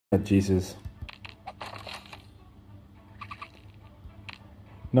Jesus.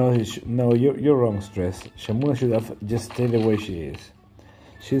 No, no, you're wrong, Stress. Shamuna should have just stayed the way she is.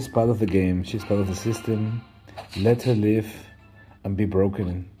 She's part of the game. She's part of the system. Let her live and be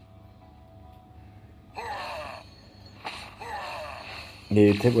broken. Yeah,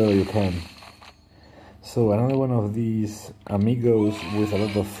 you take whatever you can. So another one of these amigos with a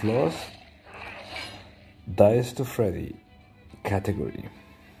lot of flaws dies to Freddy category.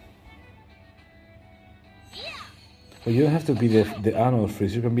 But you don't have to be the Arnold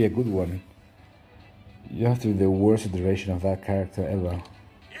Freeze, you can be a good one. You have to be the worst iteration of that character ever.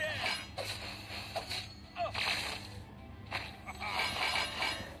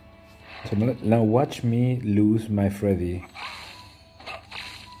 So now watch me lose my Freddy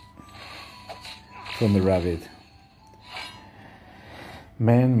from the rabbit.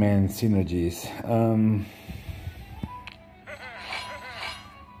 Man, synergies.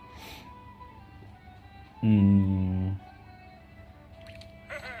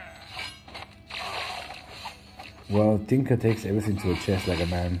 Well, Tinker takes everything to the chest like a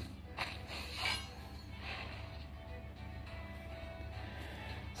man.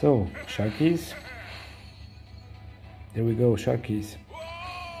 So, Sharkies. There we go, Sharkies.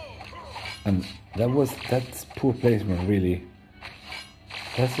 And that's poor placement, really.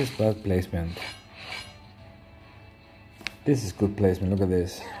 That's just bad placement. This is good placement, look at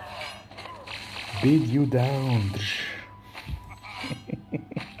this. Beat you down.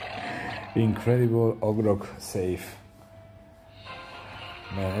 Incredible Ogrok save.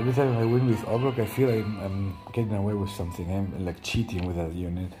 Man, every time I win with Ogrok, I feel like I'm getting away with something. I'm like cheating with that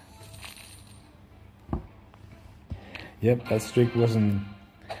unit. Yep, that streak wasn't...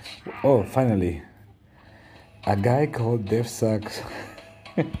 Oh, finally. A guy called Dev Sucks.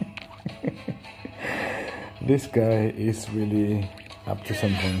 This guy is really up to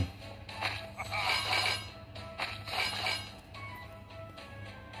something.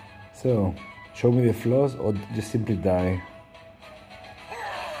 So, show me the flaws or just simply die.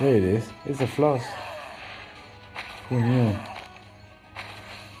 There it is. It's the flaws. Who knew?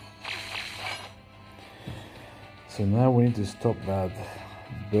 So now we need to stop that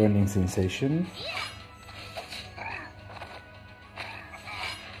burning sensation.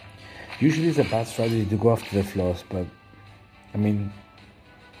 Usually it's a bad strategy to go after the flaws, but I mean,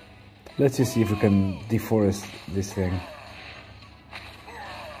 let's just see if we can deforest this thing.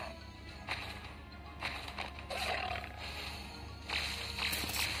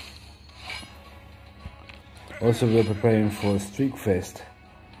 Also, we're preparing for Streak Fest.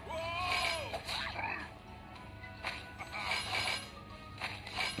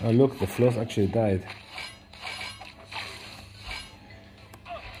 Oh look, the flaws actually died.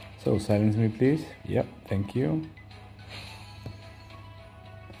 So, silence me please. Yep, thank you.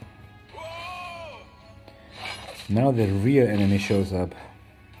 Now the real enemy shows up.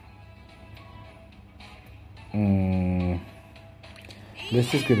 Let's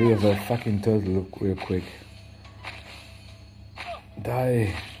just get rid of that fucking turtle real quick.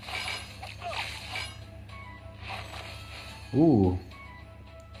 Die. Ooh.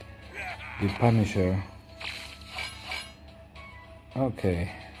 The Punisher.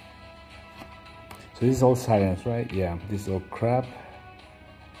 Okay. So this is all silence, right? Yeah, this is all crap.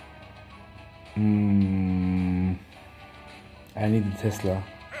 I need the Tesla.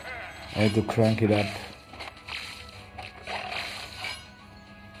 I need to crank it up.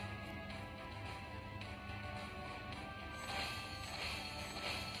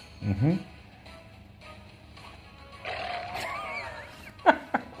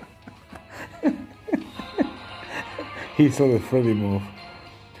 He saw the Freddy move.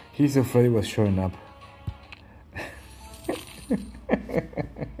 He saw Freddy was showing up.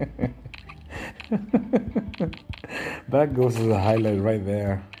 That goes as a highlight right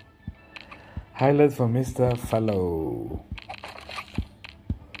there. Highlight for Mr. Fallow.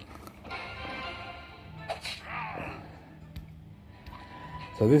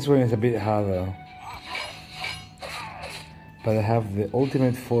 So this one is a bit harder. But I have the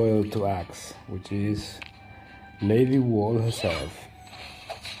ultimate foil to Axe, which is Lady Wall herself.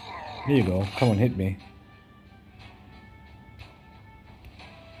 Here you go, come on, hit me.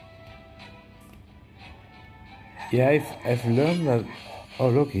 Yeah, I've learned that... Oh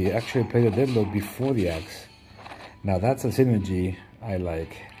look, he actually played a Deadlock before the Axe. Now that's a synergy I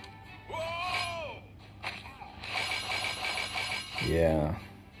like. Yeah.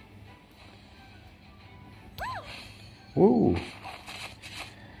 Woo!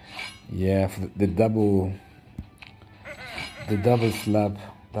 Yeah, for the double slap,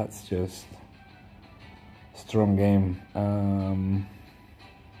 that's just strong game.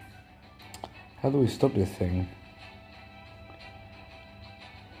 How do we stop this thing?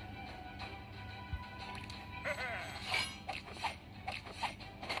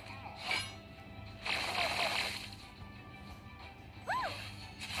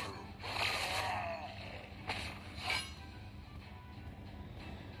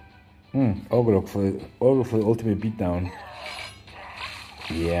 Ogre for the ultimate beatdown.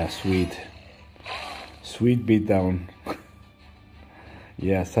 Yeah, sweet. Sweet beatdown.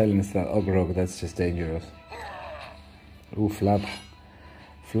 Yeah, silence that Ogre, that's just dangerous. Ooh, Flap.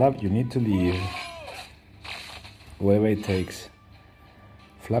 Flap, you need to leave. Whatever it takes.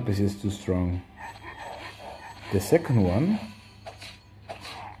 Flap is just too strong. The second one,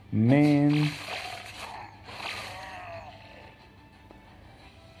 man.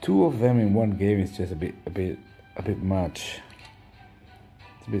 Two of them in one game is just a bit much.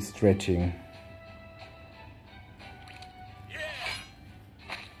 It's a bit stretching.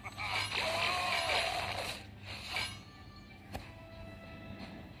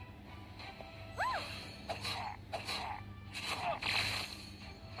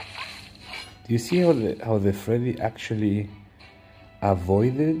 Do you see how the Freddy actually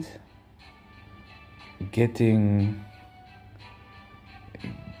avoided getting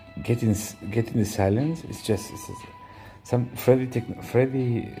the silence? It's just some Freddy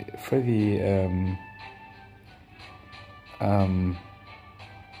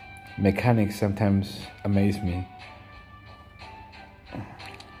mechanics sometimes amaze me.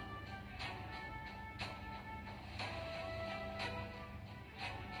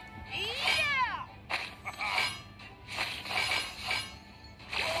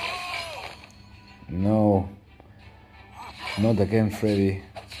 No, not again, Freddy.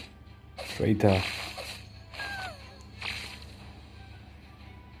 Traitor.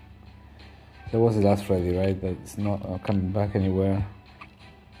 That was the last Freddy, right? That's not coming back anywhere.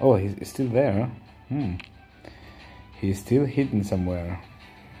 Oh, he's still there. He's still hidden somewhere.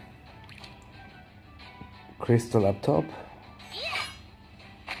 Crystal up top.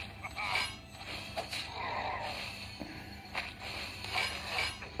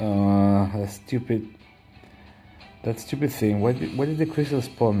 That stupid thing. Why did the crystal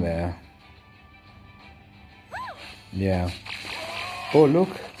spawn there? Yeah. Oh, look.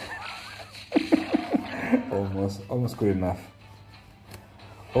 almost good enough.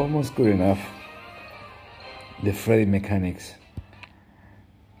 Almost good enough. The Freddy mechanics.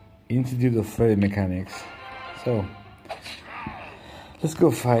 Institute of Freddy mechanics. So, let's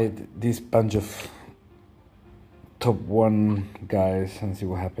go fight this bunch of top 1 guys and see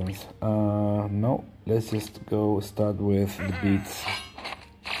what happens. No, let's just go start with the beats.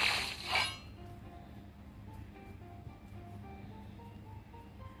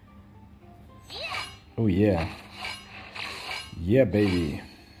 Oh yeah. Yeah, baby.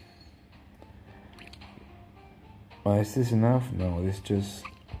 Is this enough? No, this just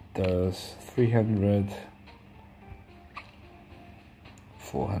does 300,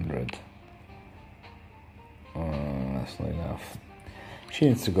 400. That's not enough. She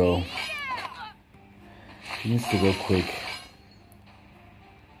needs to go. She needs to go quick.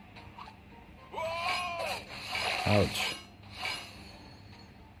 Ouch.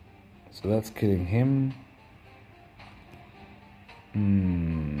 So that's killing him.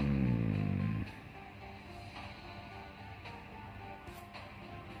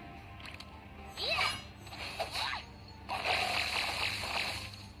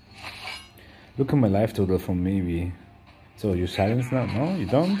 Look at my life total from maybe. So you silence now? No, you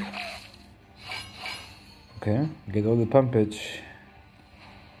don't? Okay, get all the pumpage.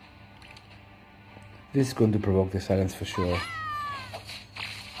 This is going to provoke the silence for sure.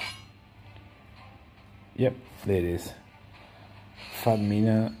 Yep, there it is. Fat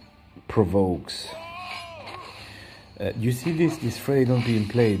Mina provokes. You see this Freddy not being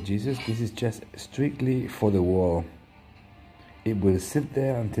played, Jesus? This is just strictly for the wall. It will sit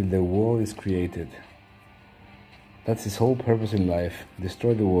there until the wall is created. That's his whole purpose in life.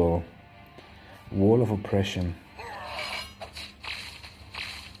 Destroy the wall. Wall of oppression.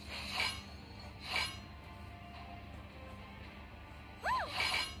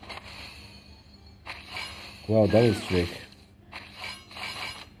 Wow, that is trick.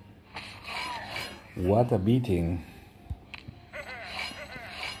 What a beating.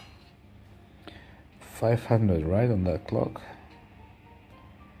 500 right on that clock.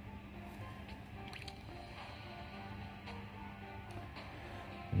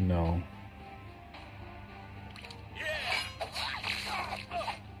 No.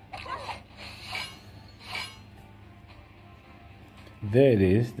 There it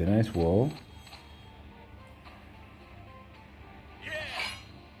is, the nice wall.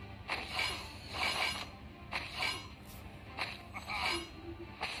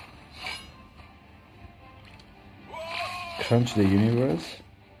 Crunch the universe.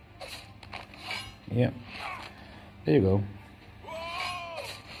 Yeah. There you go.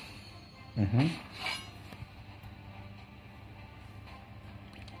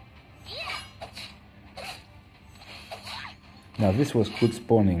 Now this was good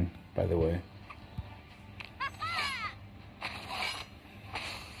spawning, by the way.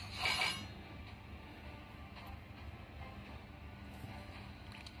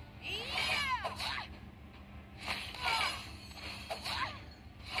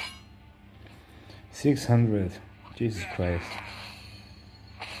 $600. Jesus Christ.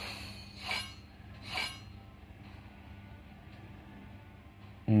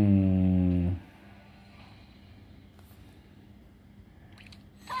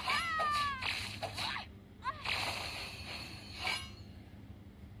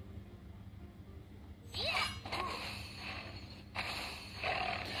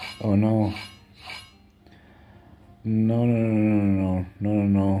 Oh no. No.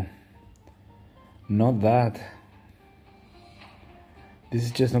 Not that. This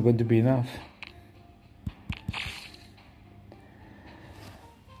is just not going to be enough.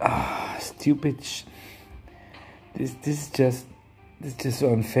 Ah, stupid. This is just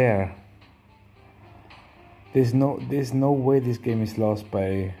so unfair. There's no way this game is lost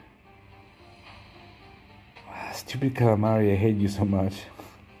by stupid calamari. I hate you so much.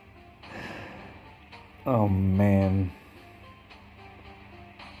 Oh man.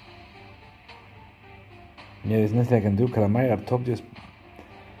 Yeah, there's nothing I can do. Calamari up top just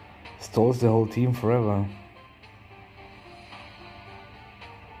stalls the whole team forever.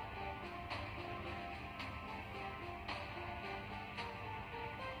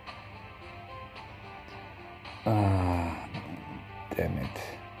 Ah, damn it.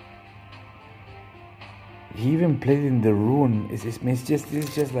 He even played in the rune. It's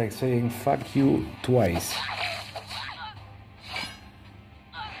just like saying fuck you twice.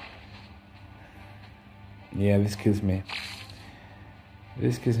 Yeah, this kills me.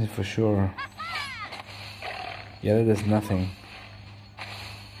 This kills me for sure. Yeah, that does nothing.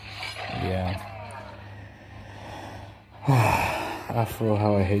 Yeah. Aphro,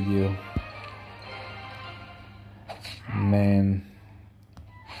 how I hate you. Man.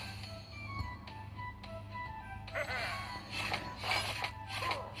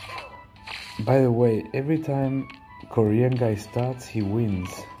 By the way, every time Korean guy starts, he wins.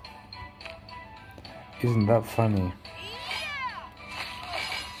 Isn't that funny?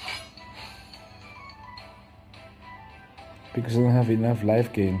 Because I don't have enough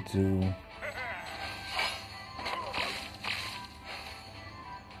life gain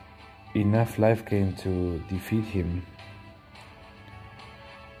to defeat him.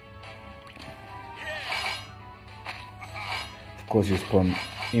 Of course you spawn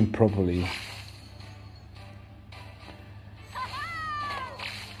improperly.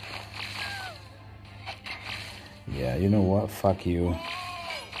 Yeah, you know what? Fuck you.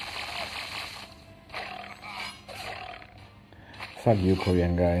 Fuck you,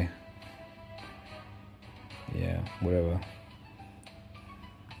 Korean guy. Yeah, whatever.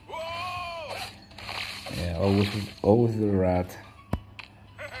 Yeah, always the rat.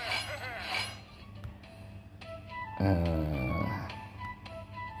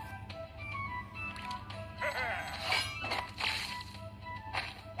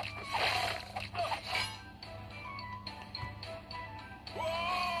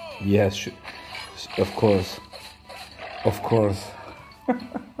 Yes, of course. Of course.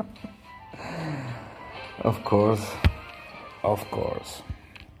 Of course. Of course.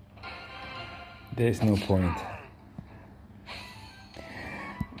 There's no point.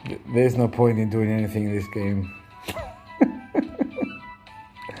 There's no point in doing anything in this game.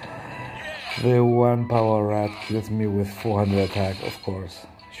 The one power rat kills me with 400 attack, of course.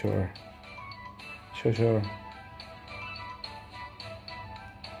 Sure. Sure.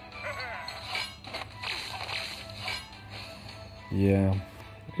 Yeah,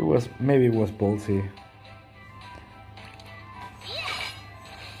 maybe it was ballsy.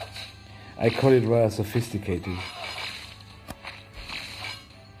 I call it rather sophisticated.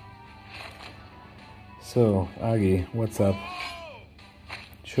 So, Agi, what's up?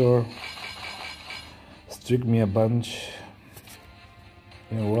 Sure. Strict me a bunch.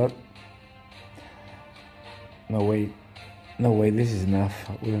 You know what? No wait, this is enough.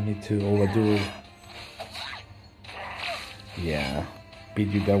 We don't need to overdo it. Yeah, beat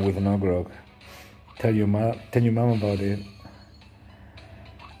you down with an ogrog. Tell your mom about it.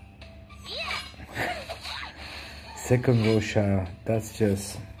 Second row Shah, that's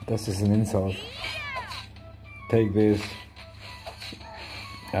just an insult. Take this.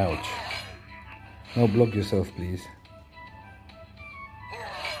 Ouch. No, block yourself, please.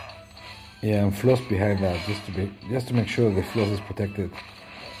 Yeah, and floss behind that just to make sure the floss is protected.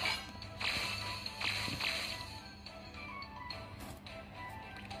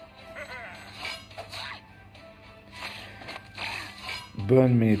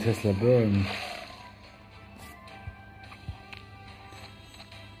 Burn, mini Tesla, burn.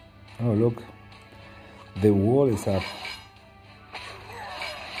 Oh, look. The wall is up.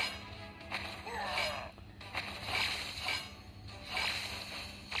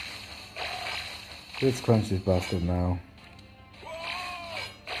 Let's crunch this bastard now.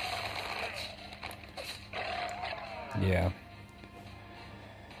 Yeah.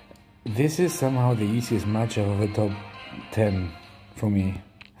 This is somehow the easiest matchup of the top 10 for me.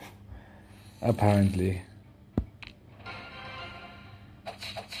 Apparently.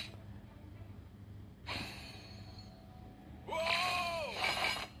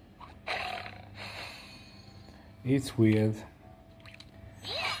 It's weird.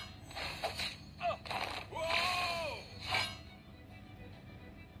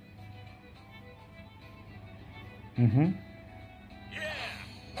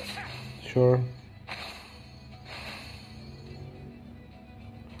 Sure.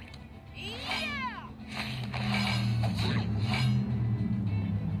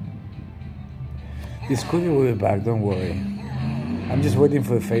 This Scooby will be back, don't worry. I'm just waiting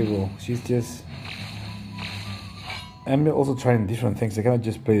for the Fable. I'm also trying different things. I cannot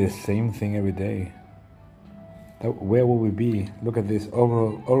just play the same thing every day. Where will we be? Look at this.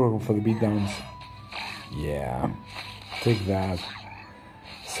 Oracle for the beatdowns. Yeah. Take that.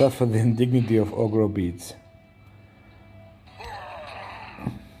 Suffer the indignity of Ogro beats.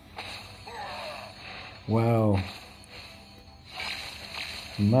 Wow.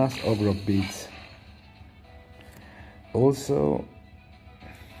 Mass Ogro beats. Also,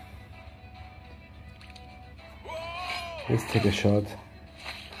 let's take a shot.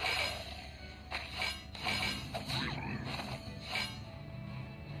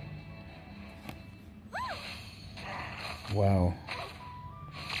 Wow.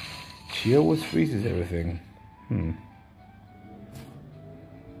 She always freezes everything.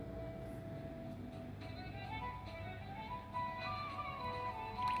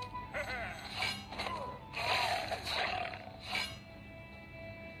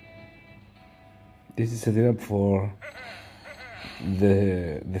 This is setting up for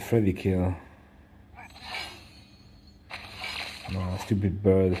the Freddy kill. No, stupid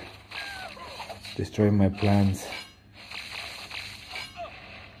bird. Destroying my plans.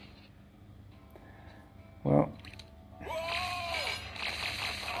 Well,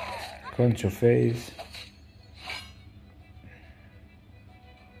 crunch your face.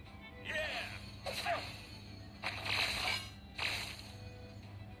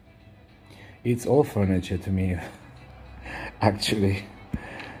 It's all furniture to me, actually.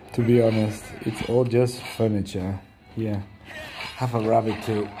 To be honest, it's all just furniture. Here, have a rabbit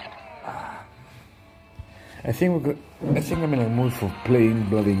too. I think I'm in a mood for playing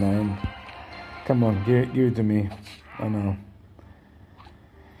Bloody Nine. Come on, give it to me. I know.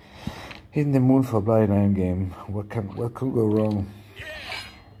 In the mood for Bloody Nine game. What could go wrong?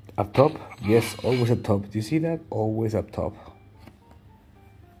 Up top? Yes, always up top. Do you see that? Always up top.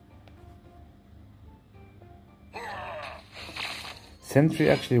 Sentry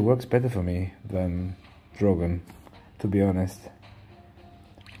actually works better for me than Drogon, to be honest.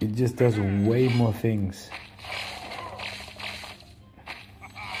 It just does way more things.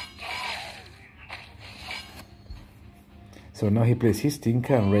 So now he plays his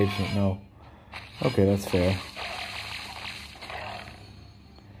Tinker and rapes it now. Okay, that's fair.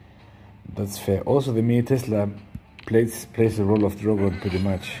 That's fair. Also, the Mini Tesla plays the role of Drogon pretty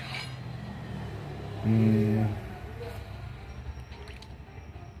much. Yeah.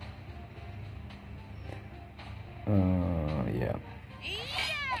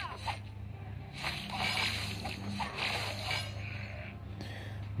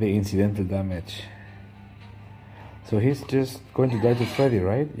 The incidental damage. So he's just going to die to Freddy,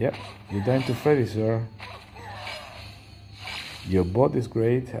 right? Yep, you're dying to Freddy, sir. Your bot is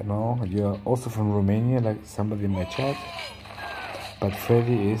great, I know. You're also from Romania, like somebody in my chat. But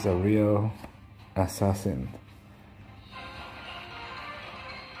Freddy is a real assassin.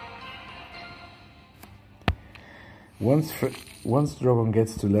 Once Drogon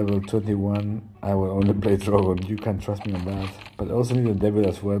gets to level 21, I will only play Drogon. You can trust me on that. But I also need a Devil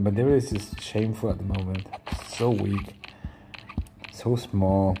as well. My Devil is just shameful at the moment. So weak. So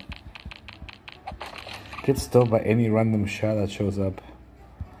small. Gets stopped by any random shot that shows up.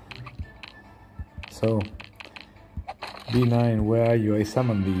 So, B9, where are you? I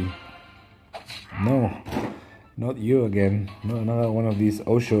summoned thee. No, not you again. No, another one of these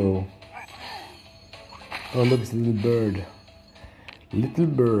Osho Oh look, it's a little bird. Little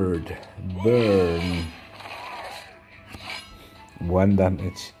bird. Burn. 1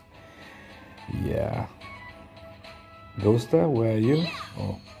 damage. Yeah. Ghosta, where are you?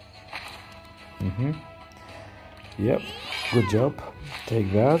 Oh. Yep. Good job.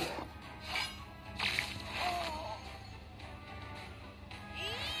 Take that.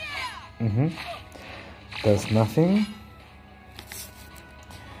 Does nothing.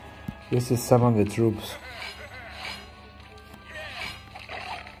 This is some of the troops.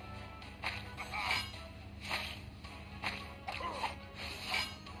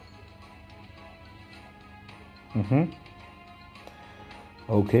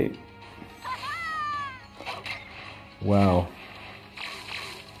 Okay. Wow.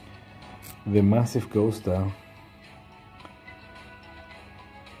 The massive Ghosta.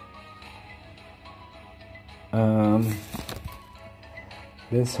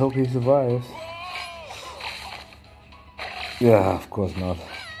 Let's hope he survives. Yeah, of course not.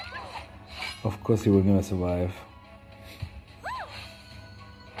 Of course he will never survive.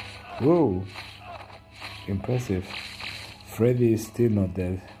 Whoa. Impressive. Freddy is still not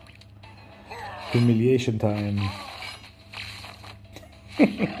dead. Humiliation time.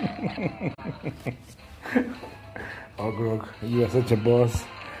 Oh, Grog, you are such a boss.